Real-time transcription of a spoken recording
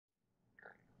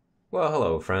Well,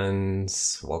 hello,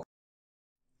 friends. Well,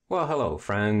 hello,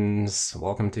 friends.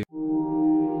 Welcome to.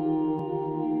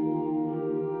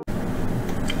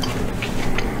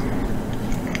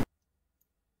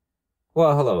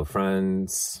 Well, hello,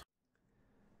 friends.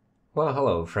 Well,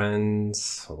 hello,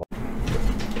 friends.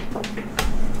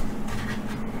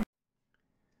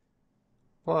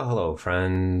 Well, hello,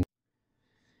 friends.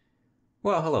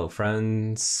 Well, hello,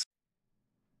 friends.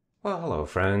 Well, hello,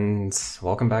 friends.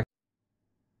 Welcome back.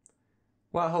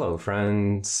 Well, hello,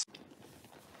 friends.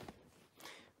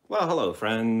 Well, hello,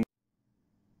 friends.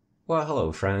 Well,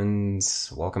 hello,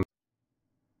 friends. Welcome.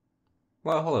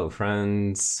 Well, hello,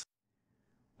 friends.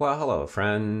 Well, hello,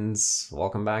 friends.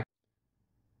 Welcome back.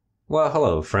 Well,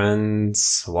 hello,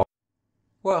 friends. Well,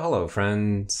 hello,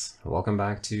 friends. Welcome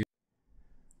back to.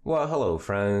 Well, hello,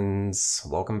 friends.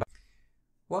 Welcome back.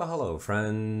 Well, hello,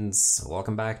 friends.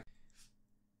 Welcome back.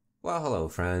 Well, hello,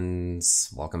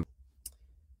 friends. Welcome.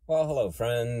 Well, hello,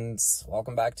 friends.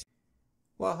 Welcome back to.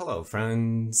 Well, hello,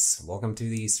 friends. Welcome to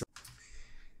these.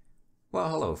 Well,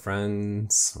 hello,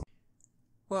 friends.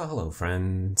 Well, hello,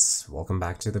 friends. Welcome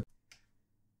back to the.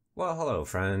 Well, hello,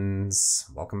 friends.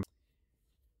 Welcome.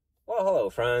 Well, hello,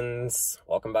 friends.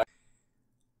 Welcome back.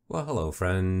 Well, hello,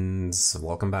 friends.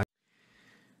 Welcome back.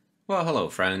 Well, hello,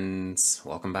 friends.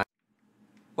 Welcome back.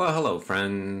 Well, hello,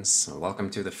 friends. Welcome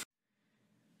to the.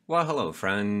 Well, hello,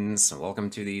 friends. Welcome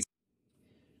to these.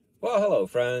 Well, hello,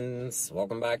 friends.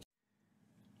 Welcome back.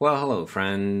 Well, hello,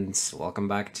 friends. Welcome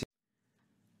back to.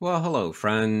 Well, hello,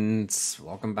 friends.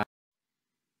 Welcome back.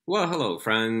 Well, hello,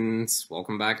 friends.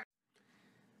 Welcome back.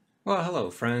 Well, hello,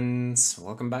 friends.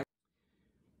 Welcome back.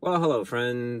 Well, hello,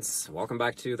 friends. Welcome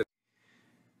back to the.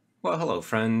 Well, hello,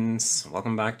 friends.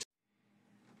 Welcome back.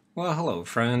 Well, hello,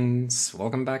 friends.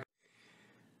 Welcome back.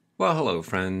 Well, hello,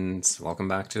 friends. Welcome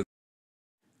back to.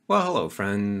 Well, hello,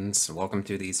 friends. Welcome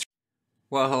to these.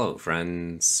 Well, hello,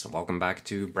 friends. Welcome back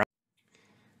to.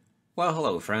 Well,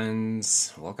 hello,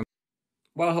 friends. Welcome.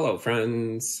 Well, hello,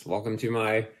 friends. Welcome to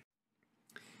my.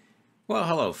 Well,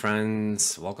 hello,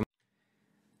 friends. Welcome.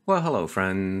 Well, hello,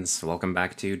 friends. Welcome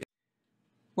back to.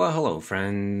 Well, hello,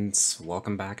 friends.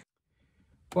 Welcome back.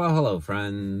 Well, hello,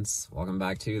 friends. Welcome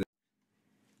back to.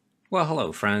 Well,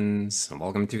 hello, friends.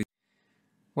 Welcome to.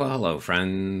 Well, hello,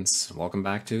 friends. Welcome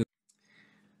back to.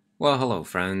 Well, hello,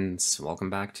 friends. Welcome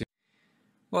back to.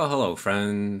 Well, hello,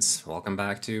 friends. Welcome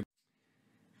back to.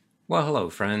 Well, hello,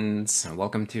 friends.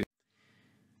 Welcome to.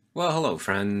 Well, hello,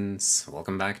 friends.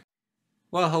 Welcome back.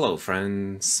 Well, hello,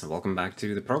 friends. Welcome back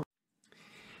to the program.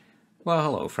 Well,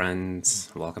 hello, friends.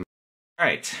 Welcome. All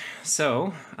right.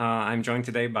 So, I'm joined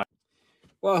today by.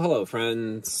 Well, hello,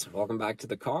 friends. Welcome back to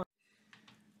the car.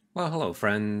 Well, hello,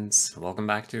 friends. Welcome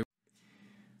back to.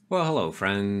 Well, hello,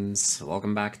 friends.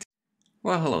 Welcome back to.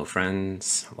 Well, hello,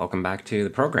 friends. Welcome back to the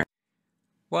program.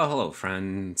 Well, hello,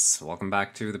 friends. Welcome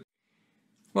back to the.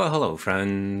 Well, hello,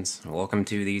 friends. Welcome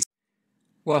to these.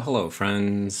 Well, hello,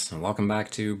 friends. Welcome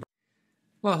back to.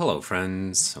 Well, hello,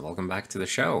 friends. Welcome back to the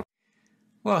show.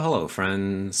 Well, hello,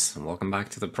 friends. Welcome back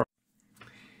to the pro.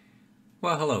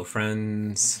 Well, hello,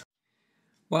 friends.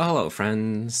 Well, hello,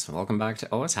 friends. Welcome back to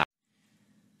OS Hack.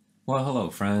 Well, hello,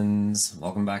 friends.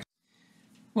 Welcome back.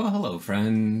 Well, hello,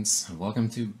 friends. Welcome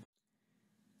to.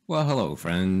 Well, hello,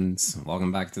 friends.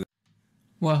 Welcome back to the.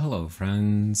 Well, hello,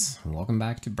 friends. Welcome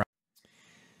back to.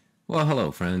 Well,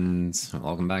 hello, friends.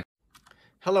 Welcome back.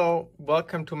 Hello,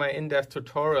 welcome to my in-depth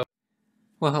tutorial.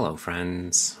 Well, hello,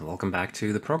 friends. Welcome back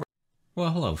to the program.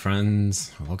 Well, hello,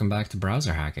 friends. Welcome back to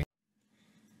browser hacking.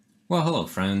 Well, hello,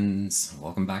 friends.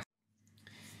 Welcome back.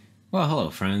 Well, hello,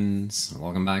 friends.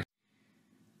 Welcome back.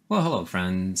 Well, hello,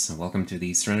 friends. Welcome to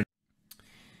the Serenity.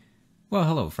 Well,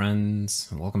 hello,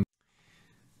 friends. Welcome.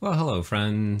 Well, hello,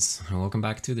 friends. Welcome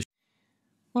back to the.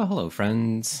 Well, hello,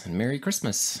 friends. And Merry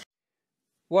Christmas.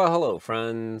 Well, hello,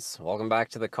 friends. Welcome back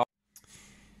to the call.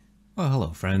 Well,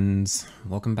 hello, friends.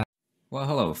 Welcome back. Well,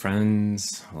 hello,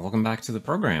 friends. Welcome back to the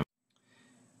program.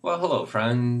 Well, hello,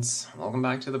 friends. Welcome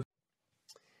back to the.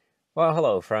 Well,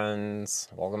 hello, friends.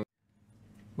 Welcome.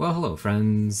 Well, hello,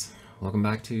 friends. Welcome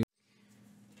back to.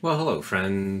 Well, hello,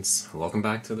 friends. Welcome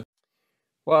back to the.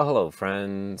 Well, hello,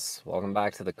 friends. Welcome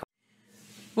back to the.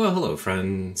 Well, hello,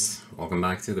 friends. Welcome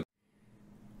back to the.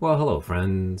 Well, hello,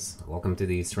 friends. Welcome to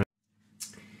the.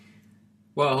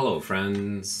 Well, hello,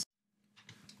 friends.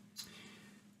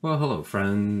 Well, hello,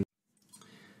 friends.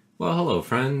 Well, hello,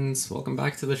 friends. Welcome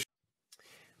back to the.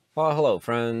 Well, hello,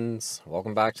 friends.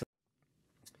 Welcome back to.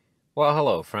 Well,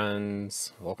 hello,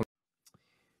 friends. Welcome.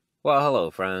 Well, hello,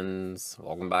 friends.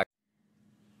 Welcome back.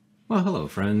 Well, hello,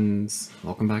 friends.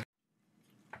 Welcome back.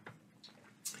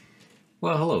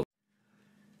 Well, hello.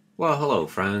 Well, hello,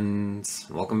 friends.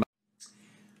 Welcome back.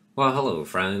 Well, hello,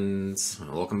 friends.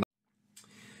 Welcome back.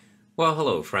 Well,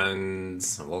 hello,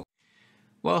 friends. Well,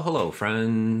 hello,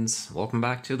 friends. Welcome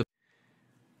back to the.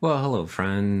 Well, hello,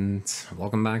 friends.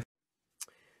 Welcome back.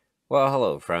 Well,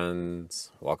 hello,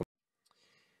 friends. Welcome.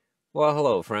 Well,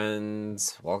 hello,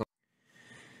 friends. Welcome.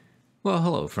 Well,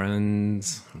 hello,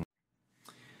 friends.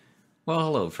 Well,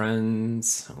 hello,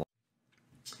 friends.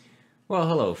 Well,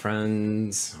 hello,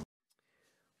 friends.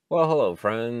 Well, hello,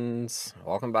 friends.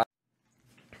 Welcome back.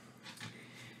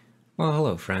 Well,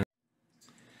 hello, friends.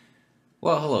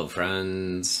 Well, hello,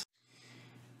 friends.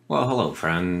 Well, hello,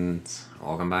 friends.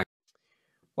 Welcome back.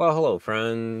 Well, hello,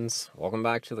 friends. Welcome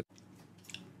back to the.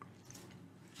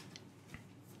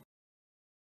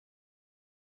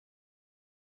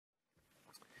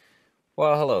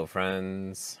 Well, hello,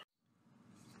 friends.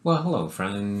 Well, hello,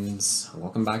 friends.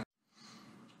 Welcome back.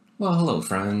 Well, hello,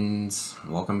 friends.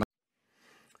 Welcome back.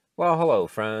 Well, hello,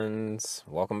 friends.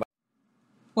 Welcome back.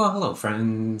 Well, hello,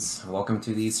 friends. Welcome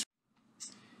to these.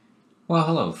 Well,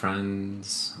 hello,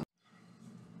 friends.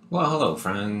 Well, hello,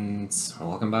 friends.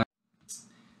 Welcome back.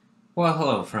 Well,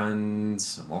 hello,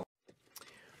 friends. Well,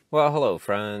 hello,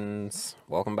 friends.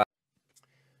 Welcome back.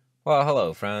 Well,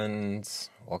 hello, friends.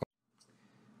 Welcome.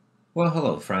 Well,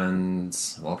 hello,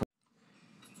 friends. Welcome.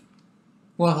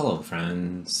 Well, hello,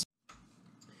 friends.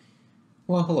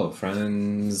 Well, hello,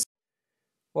 friends.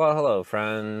 Well, hello,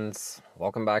 friends.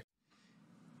 Welcome back.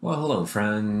 Well, hello,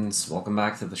 friends. Welcome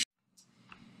back to the show.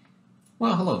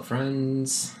 Well, hello,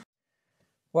 friends.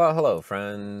 Well, hello,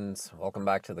 friends. Welcome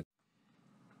back to the.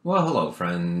 Well, hello,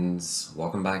 friends.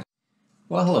 Welcome back.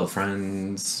 Well, hello,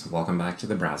 friends. Welcome back to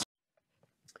the browser.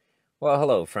 Well,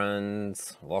 hello,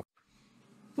 friends. Well,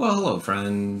 hello,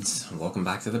 friends. Welcome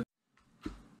back to the.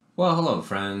 Well, hello,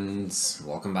 friends.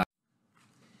 Welcome back.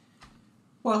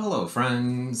 Well, hello,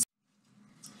 friends.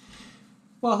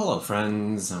 Well, hello,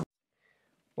 friends.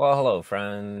 Well, hello,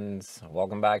 friends.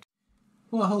 Welcome back.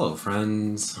 Well, hello,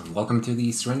 friends. Welcome to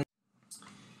the Serenity.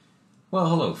 Well,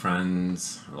 hello,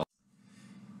 friends.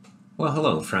 Well,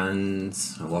 hello,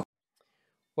 friends. Well,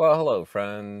 hello,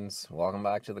 friends. Welcome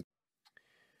back to the.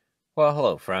 Well,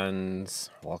 hello,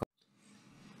 friends. Welcome.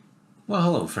 Well,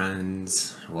 hello,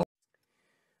 friends.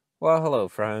 Well, hello,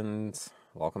 friends.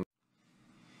 Welcome.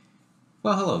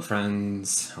 Well, hello,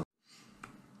 friends.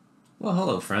 Well,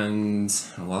 hello,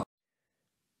 friends.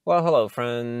 Well, hello,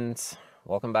 friends.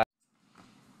 Welcome back.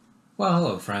 Well,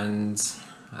 hello, friends.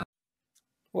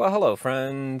 Well, hello,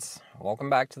 friends. Welcome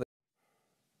back to the.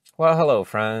 Well, hello,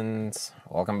 friends.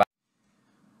 Welcome back.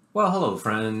 Well, hello,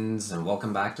 friends, and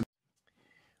welcome back to.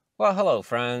 Well, hello,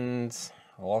 friends.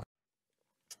 Well,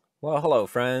 hello,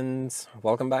 friends.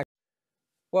 Welcome back.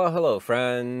 Well, hello,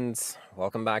 friends.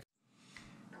 Welcome back.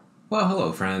 Well,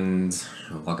 hello, friends.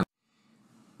 Welcome.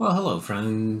 Well, hello,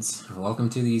 friends. Welcome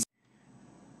to these.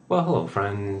 Well, hello,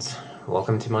 friends.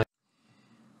 Welcome to my.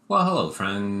 Well, hello,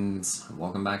 friends.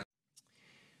 Welcome back.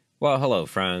 Well, hello,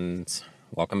 friends.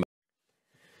 Welcome back.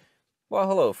 Well,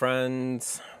 hello,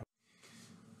 friends.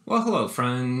 Well, hello,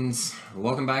 friends.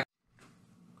 Welcome back.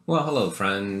 Well, hello,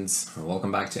 friends.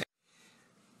 Welcome back to.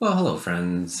 Well, hello,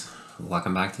 friends.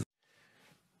 Welcome back to.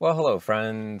 Well, hello,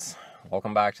 friends.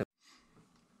 Welcome back to.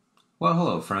 Well,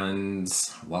 hello,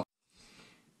 friends. Well,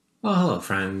 hello,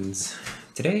 friends.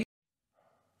 Today.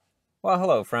 Well,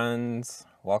 hello, friends.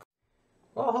 Welcome.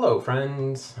 Well, hello,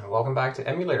 friends. Welcome back to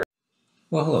Emulator.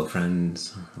 Well, hello,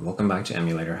 friends. Welcome back to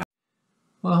Emulator.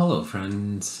 Well, hello,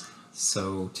 friends.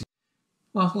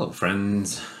 Well, hello,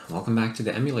 friends. Welcome back to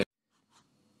the Emulator.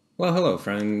 Well, hello,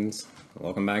 friends.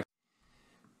 Welcome back.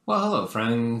 Well, hello,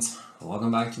 friends.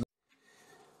 Welcome back to the.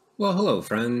 Well, hello,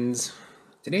 friends.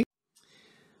 Today.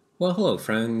 Well, hello,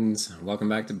 friends. Welcome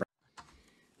back to.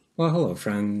 Well, hello,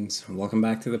 friends. Welcome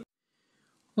back to the.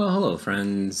 Well, hello,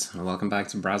 friends. Welcome back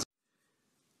to browser.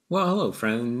 Well, hello,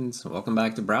 friends. Welcome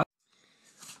back to browser.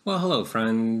 Well, hello,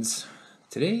 friends.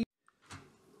 Today.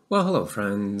 Well, hello,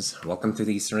 friends. Welcome to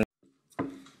the Serenity.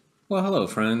 Well, hello,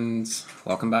 friends.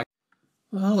 Welcome back.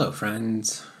 Well, hello,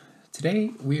 friends.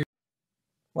 Today we're.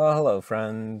 Well, hello,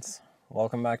 friends.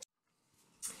 Welcome back.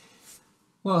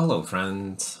 Well, hello,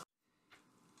 friends.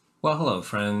 Well, hello,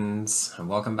 friends.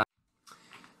 Welcome back.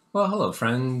 Well, hello,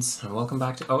 friends. Welcome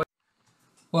back to. Oh,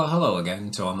 well, hello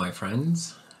again to all my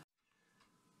friends.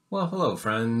 Well, hello,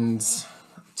 friends.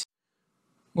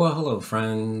 Well, hello,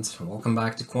 friends. Welcome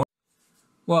back to Corn.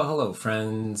 Well, hello,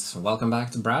 friends. Welcome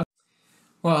back to Browser.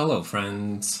 Well, hello,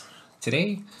 friends.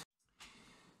 Today.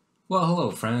 Well,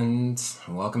 hello, friends.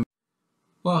 Welcome.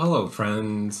 Well, hello,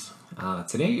 friends.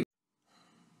 Today.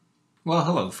 Well,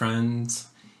 hello, friends.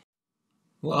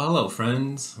 Well, hello,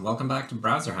 friends. Welcome back to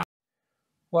Browser House.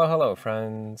 Well, hello,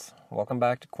 friends. Welcome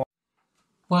back to Corn.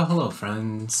 Well, hello,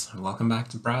 friends. Welcome back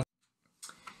to Browse.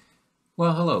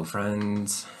 Well, hello,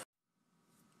 friends.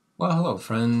 Well, hello,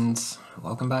 friends.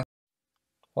 Welcome back.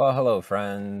 Well, hello,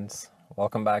 friends.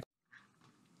 Welcome back.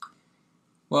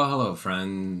 Well, hello,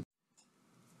 friend.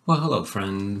 Well, hello,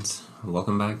 friends.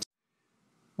 Welcome back.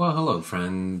 Well, hello,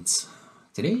 friends.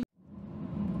 Today.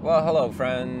 Well, hello,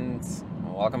 friends.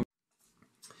 Welcome.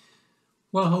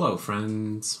 Well, hello,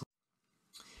 friends.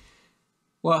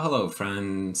 Well, hello,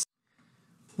 friends.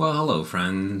 Well, hello,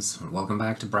 friends. Welcome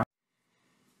back to Browse.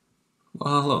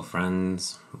 Well, hello,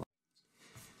 friends.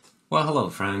 Well, hello,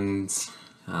 friends.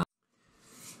 Well,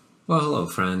 hello,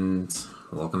 friends.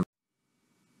 Welcome.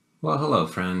 Well, hello,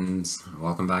 friends.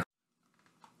 Welcome back.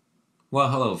 Well,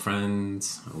 hello,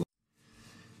 friends.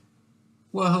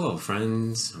 Well, hello,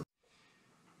 friends.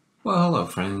 Well, hello,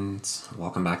 friends.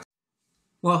 Welcome back.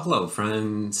 Well, hello,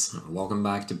 friends. Welcome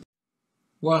back to.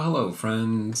 Well, hello,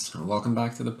 friends. Welcome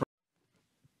back to the.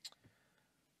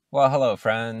 Well, hello,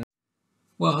 friends.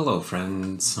 Well, hello,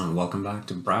 friends. Welcome back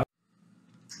to Brow.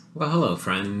 Well, hello,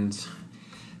 friends.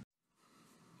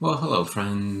 Well, hello,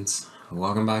 friends.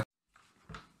 Welcome back.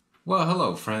 Well,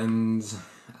 hello, friends.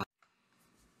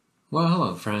 Well,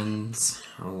 hello, friends.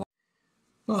 Well,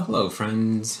 hello,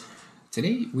 friends.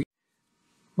 Today we.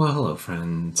 Well, hello,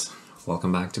 friends.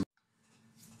 Welcome back to.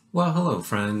 Well, hello,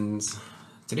 friends.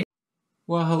 Today.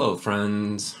 Well, hello,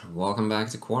 friends. Welcome back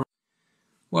to Quorum.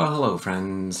 Well, hello,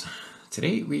 friends.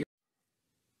 Today we.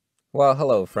 Well,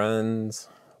 hello, friends.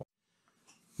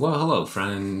 Well, hello,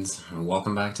 friends.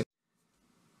 Welcome back to.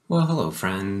 Well, hello,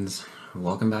 friends.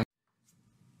 Welcome back.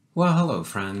 Well, hello,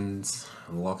 friends.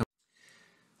 Welcome.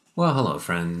 Well, hello,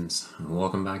 friends.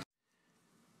 Welcome back.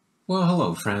 Well,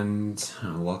 hello, friends.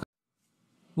 Welcome.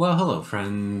 Well, hello,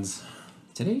 friends.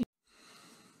 Today.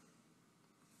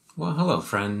 Well, hello,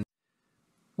 friend.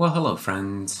 Well, hello,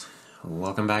 friends.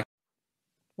 Welcome back.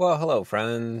 Well, hello,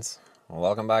 friends.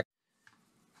 Welcome back.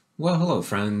 Well, hello,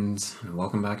 friends.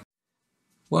 Welcome back.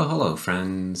 Well, hello,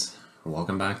 friends.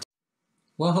 Welcome back.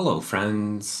 Well, hello,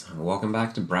 friends. Welcome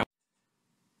back to Brow.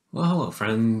 Well, hello,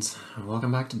 friends.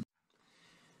 Welcome back to.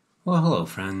 Well, hello,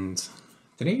 friends.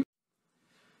 Today.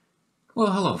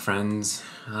 Well, hello, friends.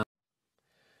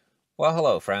 Well,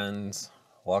 hello, friends.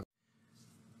 Well,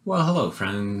 hello,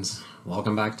 friends.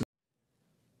 Welcome back to.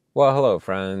 Well, hello,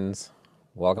 friends.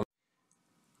 Welcome.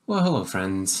 Well, hello,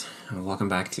 friends. Welcome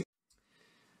back to.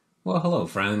 Well, hello,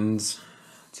 friends.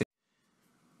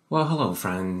 Well, hello,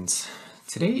 friends.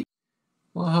 Today.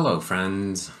 Well, hello,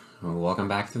 friends. Welcome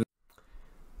back to the.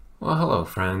 Well, hello,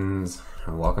 friends.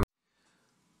 Welcome.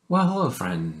 Well, hello,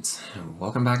 friends.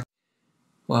 Welcome back.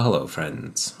 Well, hello,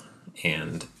 friends.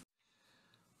 And.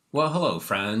 Well, hello,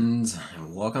 friends.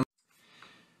 Welcome.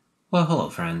 Well, hello,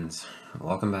 friends.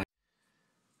 Welcome back.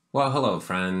 Well, hello,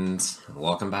 friends.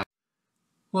 Welcome back.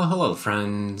 Well, hello,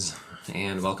 friends.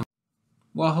 And welcome.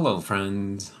 Well, hello,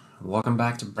 friends. Welcome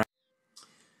back to.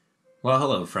 Well,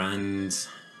 hello, friends.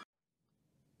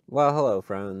 Well, hello,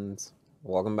 friends.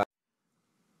 Welcome back.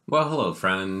 Well, hello,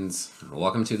 friends.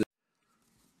 Welcome to the.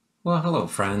 Well, hello,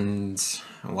 friends.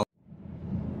 Well,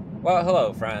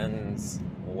 hello, friends.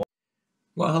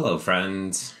 Well, hello,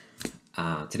 friends.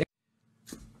 Today.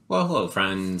 Well, hello,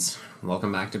 friends.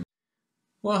 Welcome back to.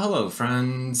 Well, hello,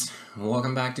 friends.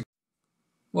 Welcome back to.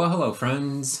 Well, hello,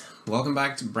 friends. Welcome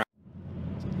back to.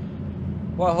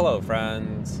 Well, hello,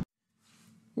 friends.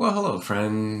 Well, hello,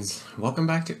 friends. Welcome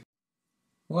back to.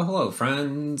 Well, hello,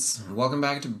 friends. Welcome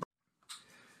back to.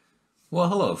 Well,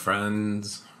 hello,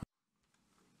 friends.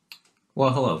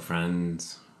 Well, hello,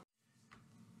 friends.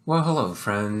 Well, hello,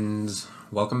 friends.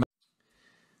 Welcome back.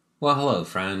 Well, hello,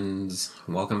 friends.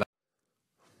 Welcome back.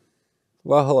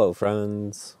 Well, hello,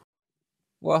 friends.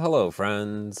 Well, hello,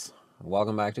 friends.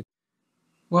 Welcome back to.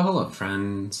 Well, hello,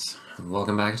 friends.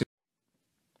 Welcome back to.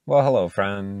 Well, hello,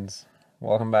 friends.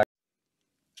 Welcome back.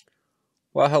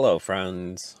 Well, hello,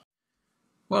 friends.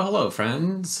 Well, hello,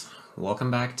 friends.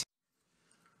 Welcome back to.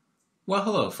 Well,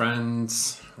 hello,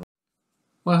 friends.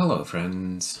 Well, hello,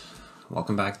 friends.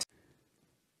 Welcome back to.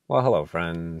 Well, hello,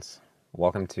 friends.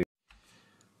 Welcome to.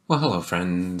 Well, hello,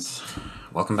 friends.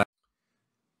 Welcome back.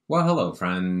 Well, hello,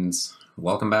 friends.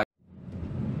 Welcome back.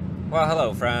 Well,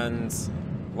 hello, friends.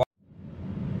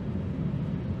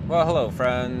 Well, hello,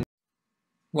 friends.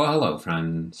 Well, hello,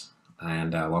 friends.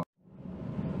 And, welcome.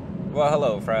 Well,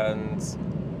 hello, friends.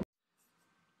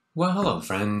 Well, hello,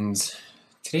 friends.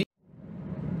 Today.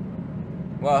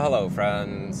 Well, hello,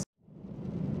 friends.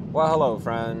 Well, hello,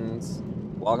 friends.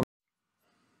 Welcome.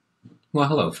 Well,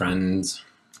 hello, friends.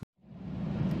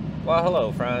 Well,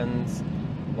 hello, friends.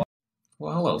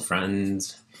 Well, hello,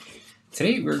 friends.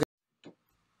 Today we're.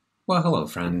 Well, hello,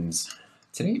 friends.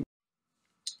 Today.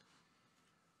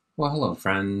 Well, hello,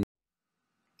 friend.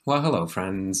 Well, hello,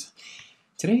 friends.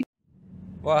 Today.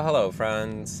 Well, hello,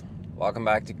 friends. Welcome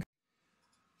back to.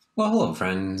 Well, hello,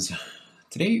 friends.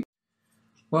 Today.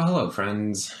 Well, hello,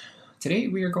 friends. Today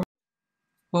we are going.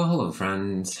 Well, hello,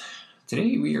 friends.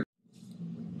 Today we are.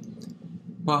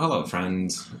 Well, hello,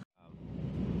 friends.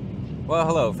 Well,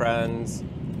 hello, friends.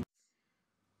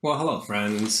 Well, hello,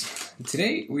 friends.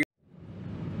 Today we.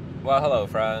 Well, hello,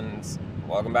 friends.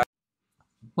 Welcome back.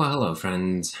 Well, hello,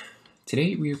 friends.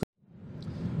 Today we are.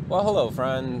 Well, hello,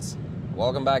 friends.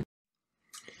 Welcome back.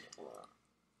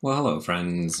 Well, hello,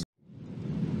 friends.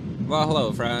 Well,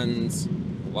 hello, friends.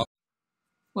 Well,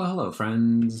 hello,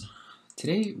 friends.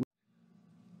 Today.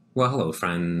 Well, hello,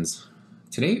 friends.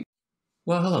 Today.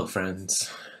 Well, hello,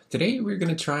 friends. Today we're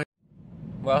gonna try.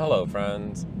 Well, hello,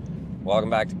 friends. Welcome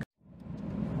back to.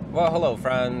 Well, hello,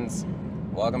 friends.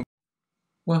 Welcome.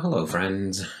 Well, hello,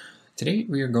 friends. Today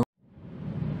we are going.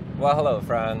 Well, hello,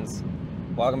 friends.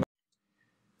 Welcome.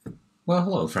 Well,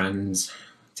 hello, friends.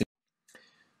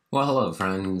 Well, hello,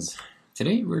 friends.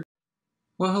 Today we're.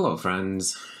 Well, hello,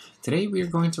 friends. Today we are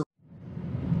going to.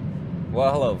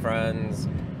 Well, hello, friends.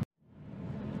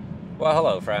 Well,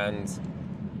 hello, friends.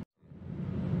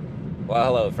 Well,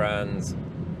 hello, friends.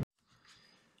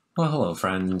 Well, hello,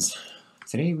 friends.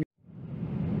 Today we.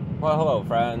 Well, hello,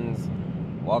 friends.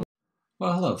 Welcome.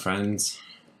 Well, hello, friends.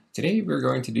 Today we're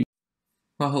going to do.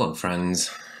 Well, hello, friends.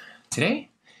 Today.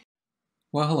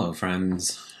 Well, hello,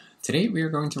 friends. Today we are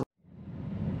going to.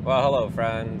 Well, hello,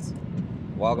 friends.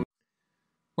 Welcome.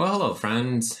 Well, hello,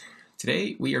 friends.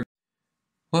 Today we are.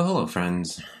 Well, hello,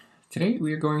 friends. Today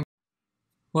we are going.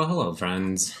 Well, hello,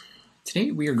 friends.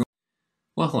 Today we are going.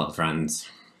 Well, hello, friends.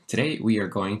 Today we are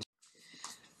going to.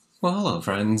 Well, hello,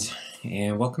 friends,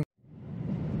 and welcome.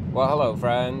 Well, hello,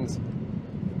 friends.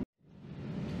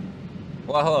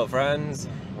 Well, hello, friends.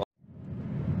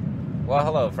 Well,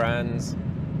 hello, friends.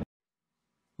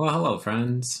 Well, hello,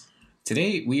 friends.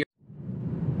 Today we are.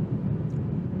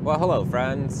 Well, hello,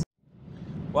 friends.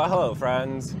 Well, hello,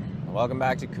 friends. Welcome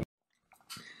back to.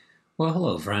 Well,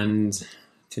 hello, friends.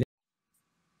 Today.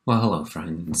 Well, hello,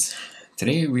 friends.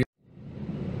 Today we.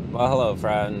 Well, hello,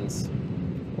 friends.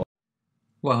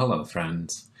 Well, hello,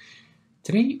 friends.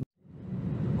 Today.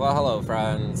 Well, hello,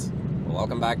 friends.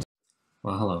 Welcome back to.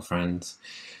 Well, hello, friends.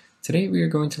 Today we are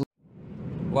going to.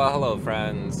 Well, hello,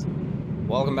 friends.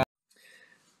 Welcome back.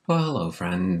 Well, hello,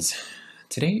 friends.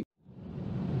 Today.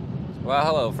 Well,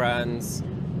 hello, friends.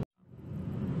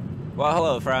 Well,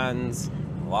 hello, friends.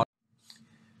 Well,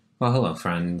 hello,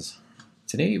 friends.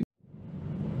 Today.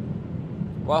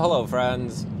 Well, hello,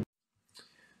 friends.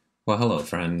 Well, hello,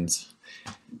 friends.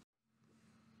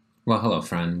 Well, hello,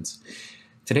 friends.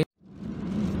 Today.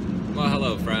 Well,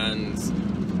 hello, friends.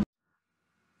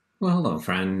 Well, hello,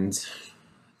 friends.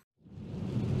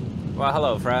 Well,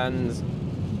 hello, friends.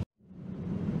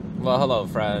 Well, hello,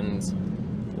 friends.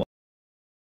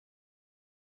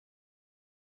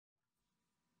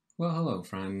 Well, hello,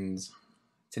 friends.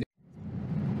 Today.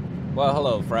 Well,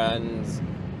 hello, friends.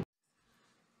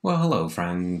 Well, hello,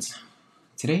 friends.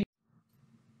 Today.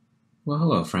 Well,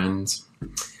 hello, friends.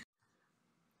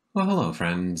 Well, hello,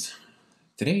 friends.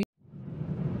 Today.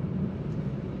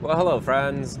 Well, hello,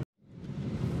 friends.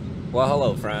 Well,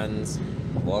 hello, friends.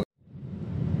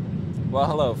 Well,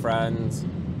 hello, friends.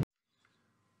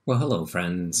 Well, hello,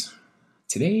 friends.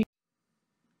 Today.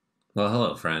 Well,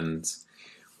 hello, friends.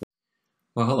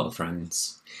 Well, hello,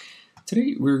 friends.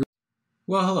 Today we're.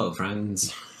 Well, hello,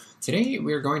 friends. Today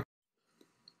we're going.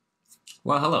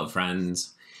 Well, hello,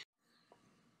 friends.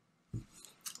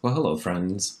 Well, hello,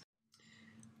 friends.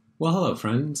 Well, hello,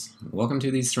 friends. Welcome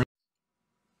to these.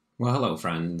 Well, hello,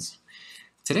 friends.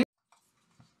 Today.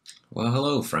 Well,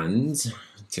 hello, friends.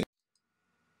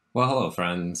 Well, hello,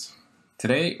 friends.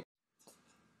 Today.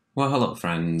 Well, hello,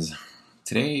 friends.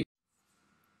 Today.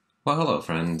 Well, hello,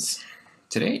 friends.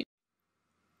 Today.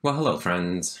 Well, hello,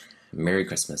 friends. Merry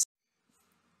Christmas.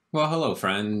 Well, hello,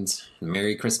 friends.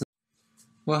 Merry Christmas.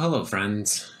 Well, hello,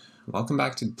 friends. Welcome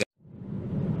back to.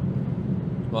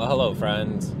 Well, hello,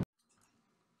 friends.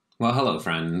 Well, hello,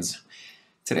 friends.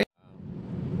 Today.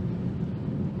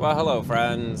 Well, hello,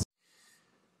 friends.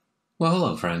 Well,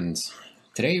 hello, friends.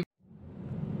 Today.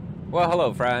 Well,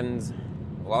 hello, friends.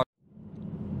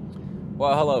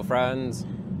 Well, hello, friends.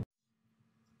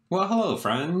 Well, hello,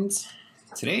 friends.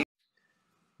 Today.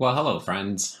 Well, hello,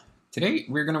 friends. Today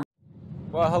we're gonna.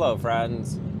 Well, hello,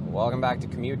 friends. Welcome back to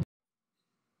Commute.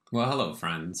 Well, hello,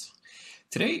 friends.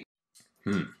 Today.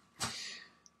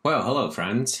 Well, hello,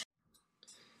 friends.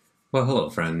 Well, hello,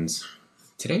 friends.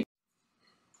 Today.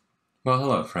 Well,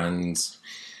 hello, friends.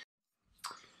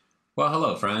 Well,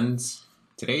 hello, friends.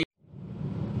 Today.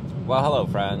 Well, hello,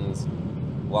 friends.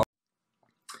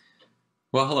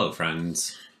 Well, hello,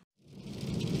 friends.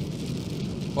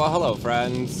 Well, hello,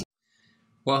 friends.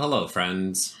 Well, hello,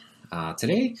 friends.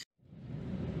 Today.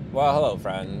 Well, hello,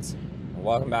 friends.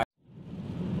 Welcome back.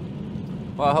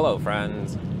 Well, hello,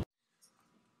 friends.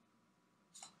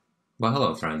 Well,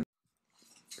 hello, friends.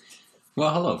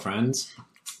 Well, hello, friends.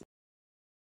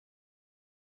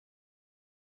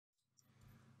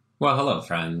 Well, hello,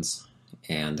 friends.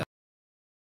 And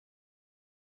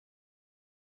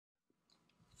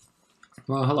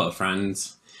well, hello,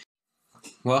 friends.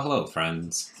 Well, hello,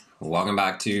 friends. Welcome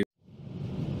back to.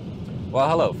 Well,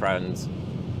 hello, friends.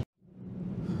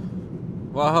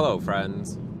 Well, hello,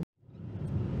 friends.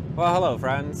 Well, hello,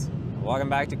 friends. Welcome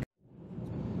back to.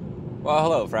 Well,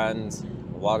 hello, friends.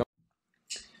 Welcome.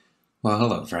 Well,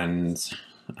 hello, friends.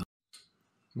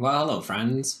 Well, hello,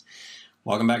 friends.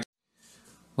 Welcome back.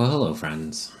 Well, hello,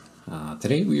 friends.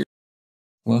 Today we're.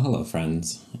 Well, hello,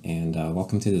 friends, and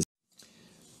welcome to this.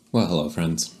 Well, hello,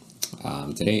 friends.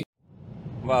 Today.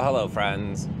 Well, hello,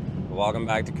 friends. Welcome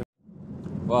back to.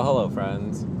 Well, hello,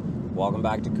 friends. Welcome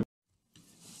back to.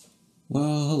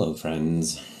 Well, hello,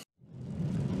 friends.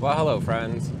 Well, hello,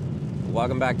 friends.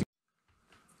 Welcome back to.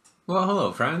 Well,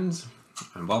 hello, friends.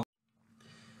 And welcome.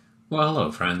 Well,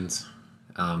 hello, friends.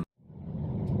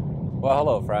 Well,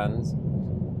 hello, friends.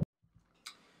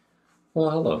 Well,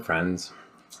 hello, friends.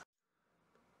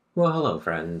 Well, hello,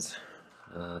 friends.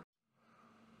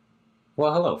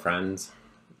 Well, hello, friends.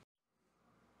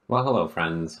 Well, hello,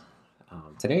 friends.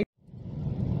 Today.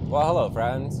 Well, hello,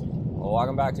 friends.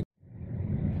 Welcome back to.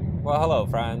 Well, hello,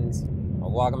 friends.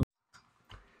 Welcome.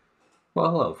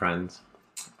 Well, hello, friends.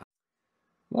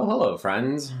 Well, hello,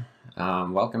 friends.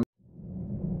 Welcome.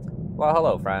 Well,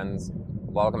 hello, friends.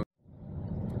 Welcome.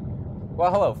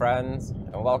 Well, hello, friends,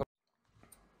 and welcome.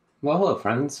 Well, hello,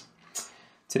 friends.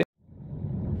 Today.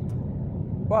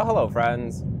 Well, hello,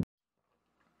 friends.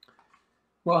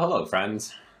 Well, hello,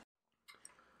 friends.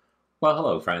 Well,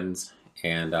 hello, friends.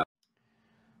 And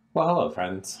well, hello,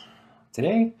 friends.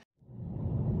 Today.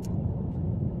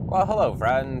 Well, hello,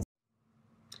 friends.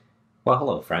 Well,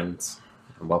 hello, friends.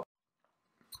 And well,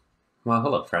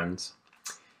 hello, friends.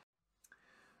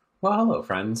 Well, hello,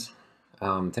 friends.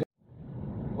 Today.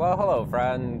 Well, hello,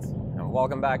 friends, and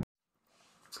welcome back.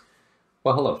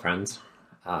 Well, hello, friends.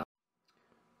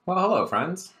 Well, hello,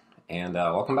 friends, and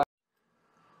welcome back.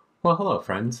 Well, hello,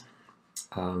 friends.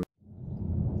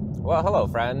 Well, hello,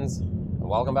 friends, and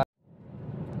welcome back.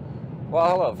 Well,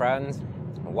 hello, friends.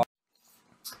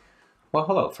 Well,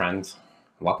 hello, friends.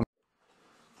 Welcome.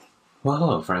 Well,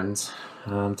 hello, friends.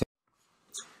 Well,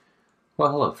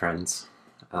 hello, friends.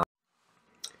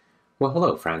 Well,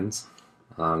 hello, friends.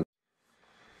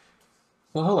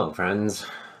 Well, hello, friends.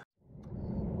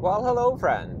 Well, hello,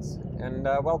 friends, and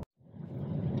welcome.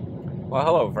 Well,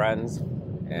 hello, friends,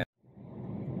 and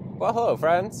well, hello,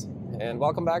 friends, and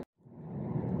welcome back.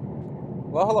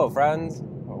 Well, hello, friends.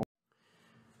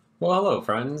 Well, hello,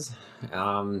 friends.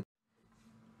 Um,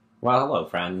 well, hello,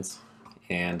 friends.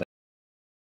 And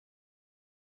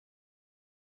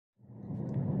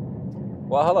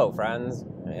Well, hello, friends.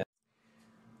 And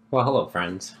well, hello,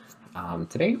 friends.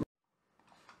 Today.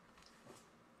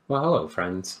 Well, hello,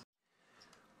 friends.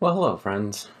 Well, hello,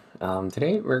 friends.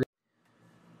 Today we're.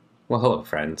 Well, hello,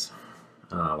 friends.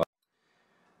 Well,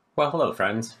 hello,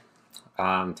 friends.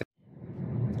 T-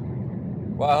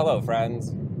 well, hello,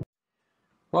 friends.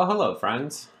 well, hello,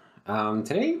 friends.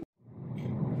 Today.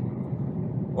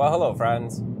 Well, hello,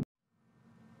 friends.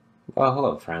 Well,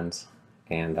 hello, friends.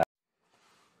 And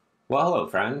well, hello,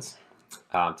 friends.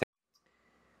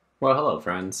 Well, hello,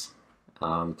 friends.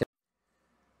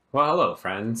 Well, hello,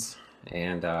 friends.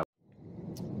 And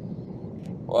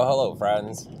Well, hello,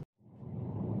 friends.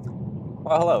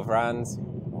 Well, hello, friends.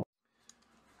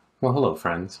 well, hello,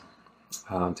 friends.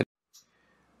 T-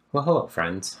 well, hello,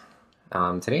 friends.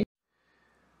 Today.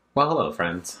 Well, hello,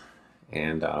 friends.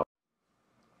 And well,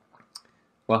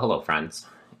 hello, friends.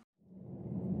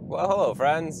 Well, hello,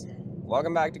 friends.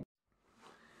 Welcome back to.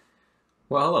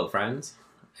 Well, hello, friends.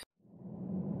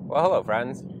 Well, hello,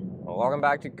 friends. Welcome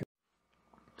back to.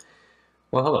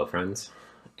 Well, hello, friends.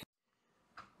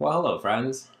 Well, hello,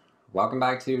 friends. Welcome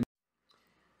back to.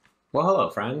 Well, hello,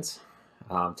 friends.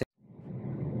 T-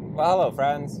 Well, hello,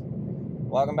 friends.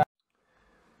 Welcome back.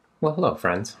 well, hello,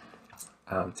 friends.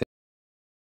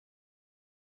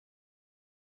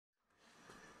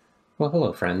 Well,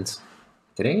 hello, friends.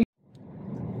 Today.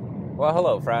 Well,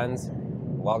 hello, friends.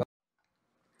 Welcome.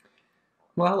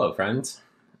 Well, hello, friends.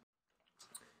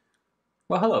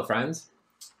 Well, hello, friends.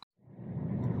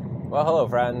 Well, hello,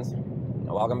 friends.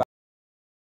 Welcome back.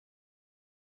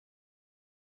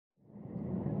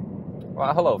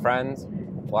 Well, hello, friends.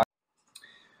 Well,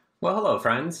 hello,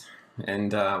 friends,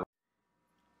 and well,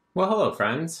 hello,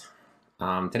 friends.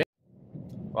 Today.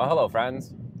 Well, hello,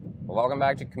 friends. Welcome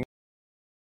back to.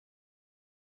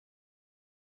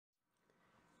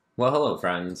 Well, hello,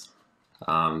 friends.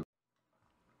 Well,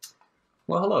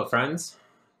 hello, friends.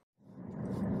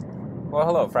 Well,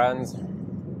 hello, friends.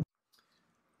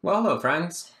 Well, hello,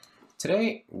 friends.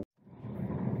 Today.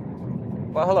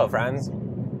 Well, hello, friends.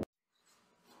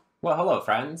 Well, hello,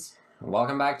 friends.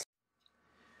 Welcome back to.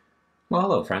 Well,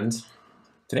 hello, friends.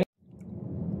 Today.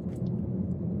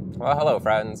 Well, hello,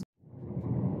 friends.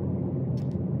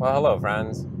 Well, hello,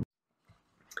 friends.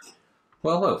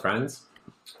 Well, hello, friends.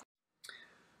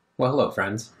 Well, hello,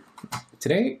 friends.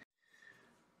 Today.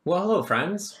 Well, hello,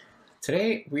 friends.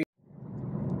 Today we.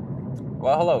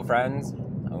 Well, hello, friends.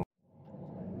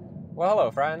 Well, hello,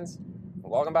 friends.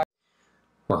 Welcome back.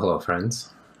 Well, hello,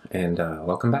 friends, and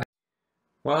welcome back.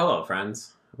 Well, hello,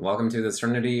 friends. Welcome to the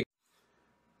Serenity.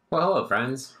 Well, hello,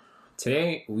 friends.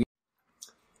 Today we.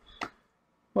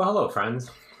 Well, hello,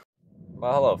 friends.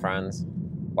 Well, hello, friends.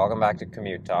 Welcome back to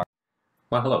Commute Talk.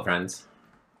 Well, hello, friends.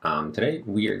 Today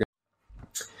we are.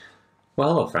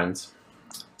 Well, hello, friends.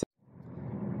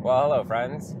 Well, hello,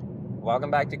 friends.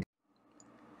 Welcome back to.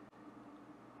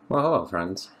 Well, hello,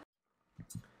 friends.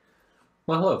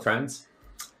 Well, hello, friends.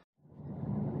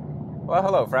 Well,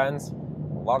 hello, friends.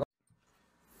 Welcome.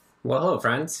 Well, hello,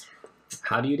 friends.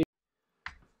 How do you do?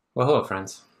 Well, hello,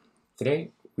 friends. Today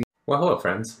we. Well, hello,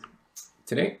 friends.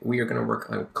 Today we are going to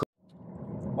work on.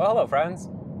 Well, hello, friends.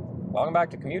 Welcome back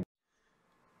to Commute.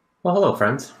 Well, hello,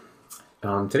 friends.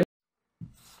 Today.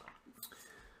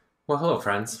 Well, hello,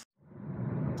 friends.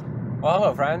 Well,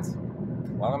 hello, friends.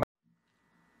 Welcome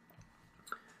back.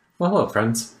 Well, hello,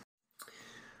 friends.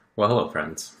 Well, hello,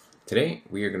 friends. Today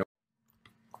we are going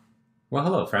to. Well,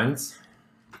 hello, friends.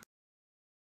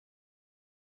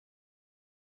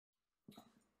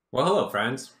 Well, hello,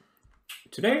 friends.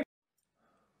 Today.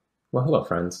 Well, hello,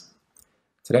 friends.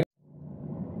 Today.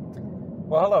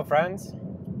 Well, hello, friends.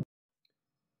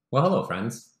 Well, hello,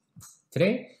 friends.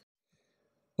 Today.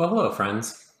 Well, hello,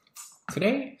 friends.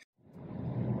 Today.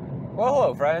 Well,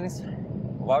 hello, friends.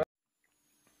 Welcome.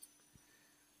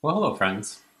 Well, hello,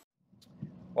 friends.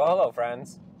 Well, hello,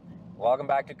 friends. Welcome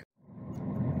back to.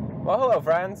 Well, hello,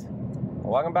 friends.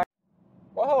 Welcome back.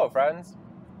 Well, hello, friends.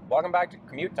 Welcome back to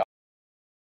Commute Talk.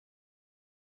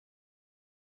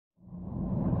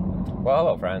 Well,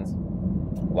 hello, friends.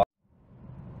 Well,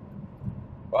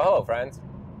 hello, friends.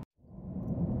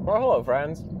 Well, hello,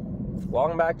 friends.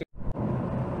 Welcome back to.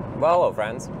 Well, hello,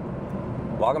 friends.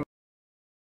 Welcome.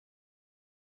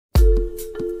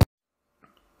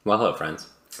 Well, hello, friends.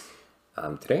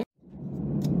 Today.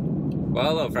 Well,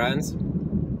 hello, friends.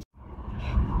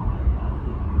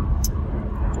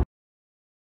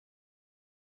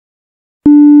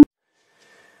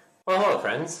 Well, hello,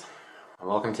 friends.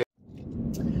 Welcome to.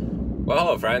 Well,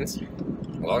 hello, friends.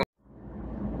 Welcome.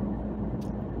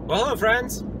 Well, hello,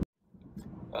 friends.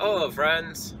 Well, hello,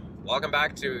 friends. Welcome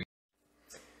back to.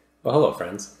 Well, hello,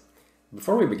 friends.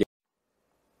 Before we begin.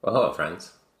 Well, hello,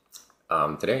 friends.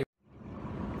 Today.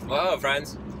 Well, hello,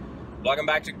 friends. Welcome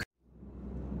back to.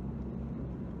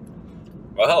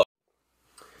 Well, hello.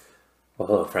 Well,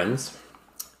 hello, friends.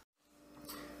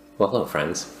 Well, hello,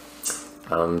 friends.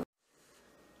 Well,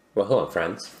 hello,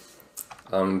 friends.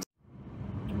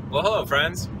 Well, hello,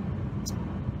 friends.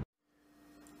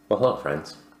 Well, hello,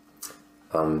 friends.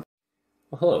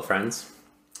 Well, hello, friends.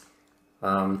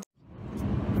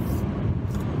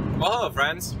 Well, hello,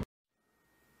 friends.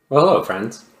 Well, hello,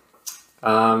 friends.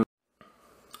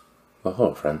 Well,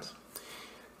 hello, friends.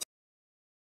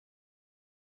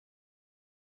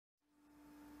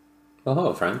 Well,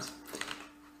 hello, friends.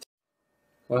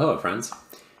 Well, hello, friends.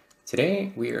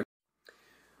 Today we are.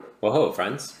 Well, hello,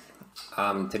 friends.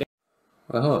 Today.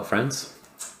 Well, hello, friends,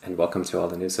 and welcome to all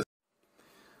the news.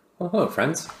 Well, hello,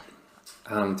 friends.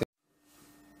 Well,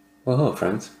 hello,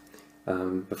 friends.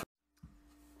 Before...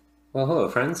 Well, hello,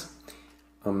 friends.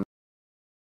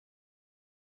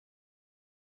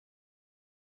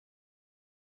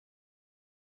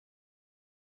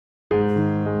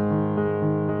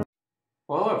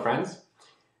 Well, hello, friends.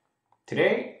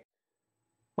 Today.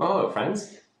 Well, hello,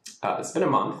 friends. It's been a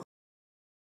month.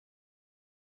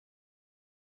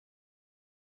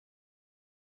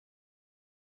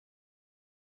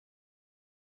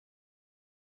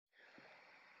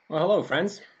 Well, hello,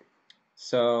 friends.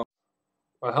 So,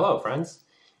 well, hello, friends.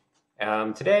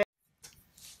 Today.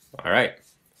 All right.